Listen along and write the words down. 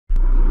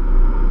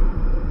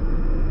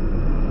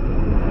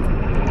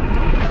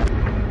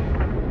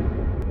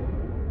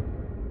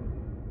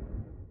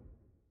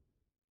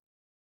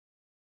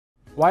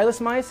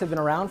Wireless mice have been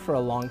around for a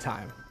long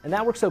time, and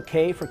that works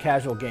okay for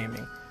casual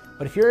gaming.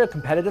 But if you're a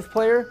competitive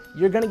player,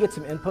 you're going to get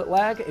some input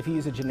lag if you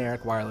use a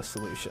generic wireless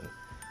solution.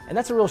 And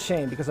that's a real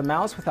shame because a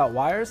mouse without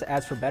wires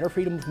adds for better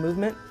freedom of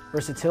movement,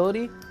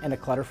 versatility, and a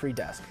clutter-free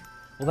desk.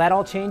 Well, that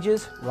all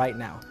changes right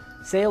now.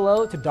 Say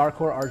hello to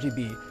Darkcore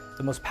RGB,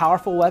 the most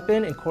powerful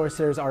weapon in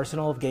Corsair's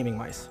arsenal of gaming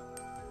mice.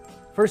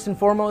 First and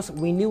foremost,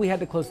 we knew we had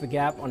to close the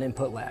gap on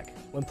input lag.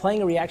 When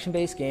playing a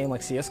reaction-based game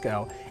like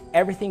CSGO,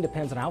 everything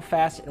depends on how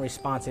fast and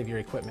responsive your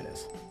equipment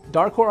is.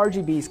 Darkcore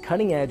RGB's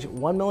cutting-edge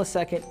 1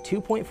 millisecond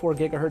 2.4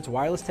 GHz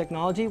wireless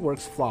technology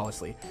works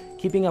flawlessly,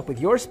 keeping up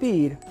with your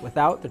speed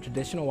without the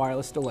traditional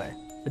wireless delay.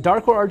 The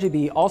Darkcore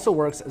RGB also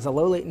works as a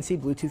low-latency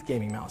Bluetooth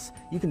gaming mouse.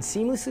 You can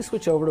seamlessly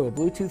switch over to a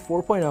Bluetooth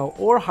 4.0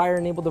 or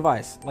higher-enabled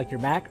device like your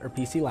Mac or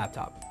PC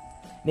laptop.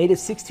 Native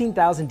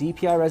 16,000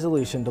 dpi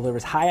resolution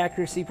delivers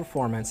high-accuracy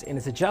performance and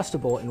is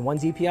adjustable in 1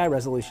 dpi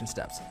resolution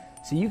steps,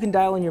 so you can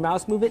dial in your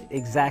mouse movement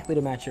exactly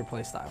to match your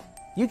playstyle.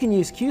 You can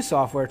use Q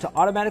software to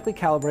automatically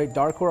calibrate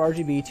Darkcore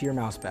RGB to your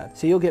mousepad,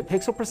 so you'll get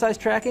pixel-precise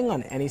tracking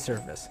on any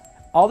surface.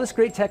 All this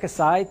great tech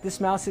aside, this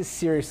mouse is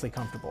seriously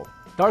comfortable.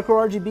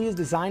 Darkcore RGB is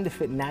designed to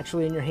fit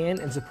naturally in your hand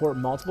and support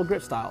multiple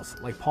grip styles,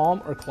 like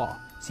palm or claw,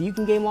 so you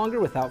can game longer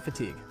without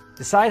fatigue.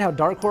 Decide how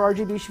Darkcore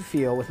RGB should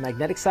feel with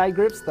magnetic side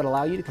grips that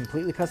allow you to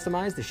completely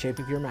customize the shape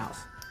of your mouse.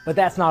 But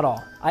that's not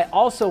all. I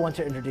also want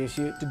to introduce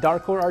you to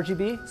Darkcore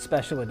RGB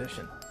Special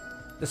Edition.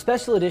 The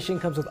Special Edition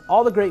comes with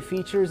all the great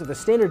features of the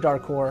standard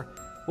Darkcore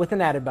with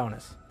an added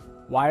bonus: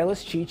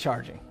 wireless Qi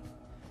charging.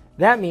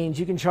 That means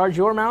you can charge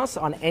your mouse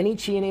on any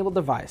Qi-enabled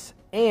device,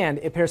 and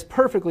it pairs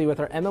perfectly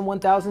with our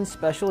MM1000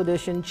 Special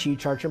Edition Qi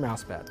Charger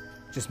mousepad.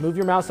 Just move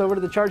your mouse over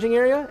to the charging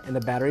area and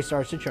the battery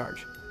starts to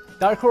charge.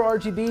 Darkcore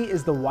RGB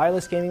is the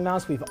wireless gaming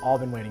mouse we've all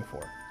been waiting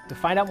for. To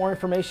find out more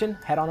information,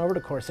 head on over to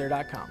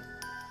Corsair.com.